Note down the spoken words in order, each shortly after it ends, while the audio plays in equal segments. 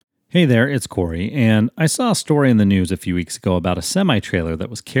Hey there, it's Corey, and I saw a story in the news a few weeks ago about a semi trailer that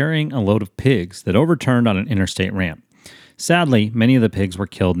was carrying a load of pigs that overturned on an interstate ramp. Sadly, many of the pigs were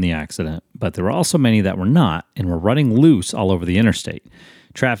killed in the accident, but there were also many that were not and were running loose all over the interstate.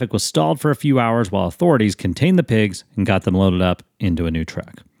 Traffic was stalled for a few hours while authorities contained the pigs and got them loaded up into a new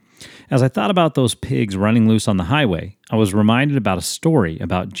truck. As I thought about those pigs running loose on the highway, I was reminded about a story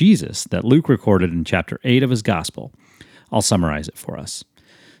about Jesus that Luke recorded in chapter 8 of his gospel. I'll summarize it for us.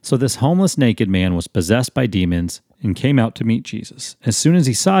 So this homeless naked man was possessed by demons and came out to meet Jesus. As soon as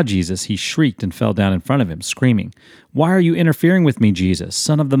he saw Jesus, he shrieked and fell down in front of him, screaming, "Why are you interfering with me, Jesus,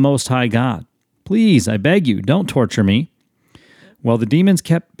 Son of the Most High God? Please, I beg you, don't torture me." Well, the demons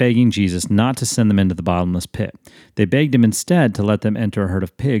kept begging Jesus not to send them into the bottomless pit. They begged him instead to let them enter a herd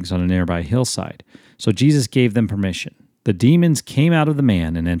of pigs on a nearby hillside. So Jesus gave them permission. The demons came out of the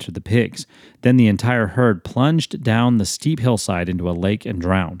man and entered the pigs. Then the entire herd plunged down the steep hillside into a lake and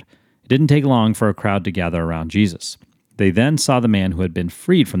drowned. It didn't take long for a crowd to gather around Jesus. They then saw the man who had been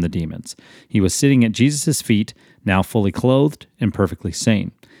freed from the demons. He was sitting at Jesus' feet, now fully clothed and perfectly sane.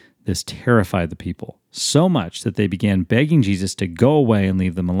 This terrified the people so much that they began begging Jesus to go away and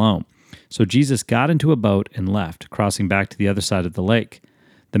leave them alone. So Jesus got into a boat and left, crossing back to the other side of the lake.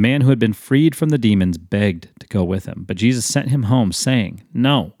 The man who had been freed from the demons begged to go with him, but Jesus sent him home, saying,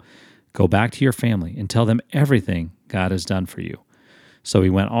 "No, go back to your family and tell them everything God has done for you." So he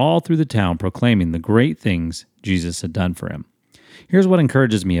went all through the town proclaiming the great things Jesus had done for him. Here's what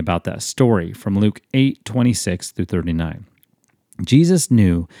encourages me about that story from Luke 8:26 through 39. Jesus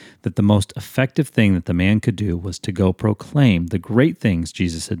knew that the most effective thing that the man could do was to go proclaim the great things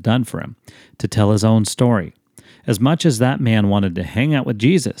Jesus had done for him, to tell his own story. As much as that man wanted to hang out with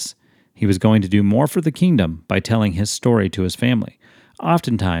Jesus, he was going to do more for the kingdom by telling his story to his family.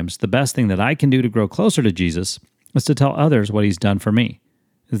 Oftentimes, the best thing that I can do to grow closer to Jesus is to tell others what he's done for me.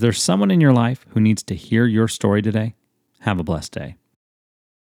 Is there someone in your life who needs to hear your story today? Have a blessed day.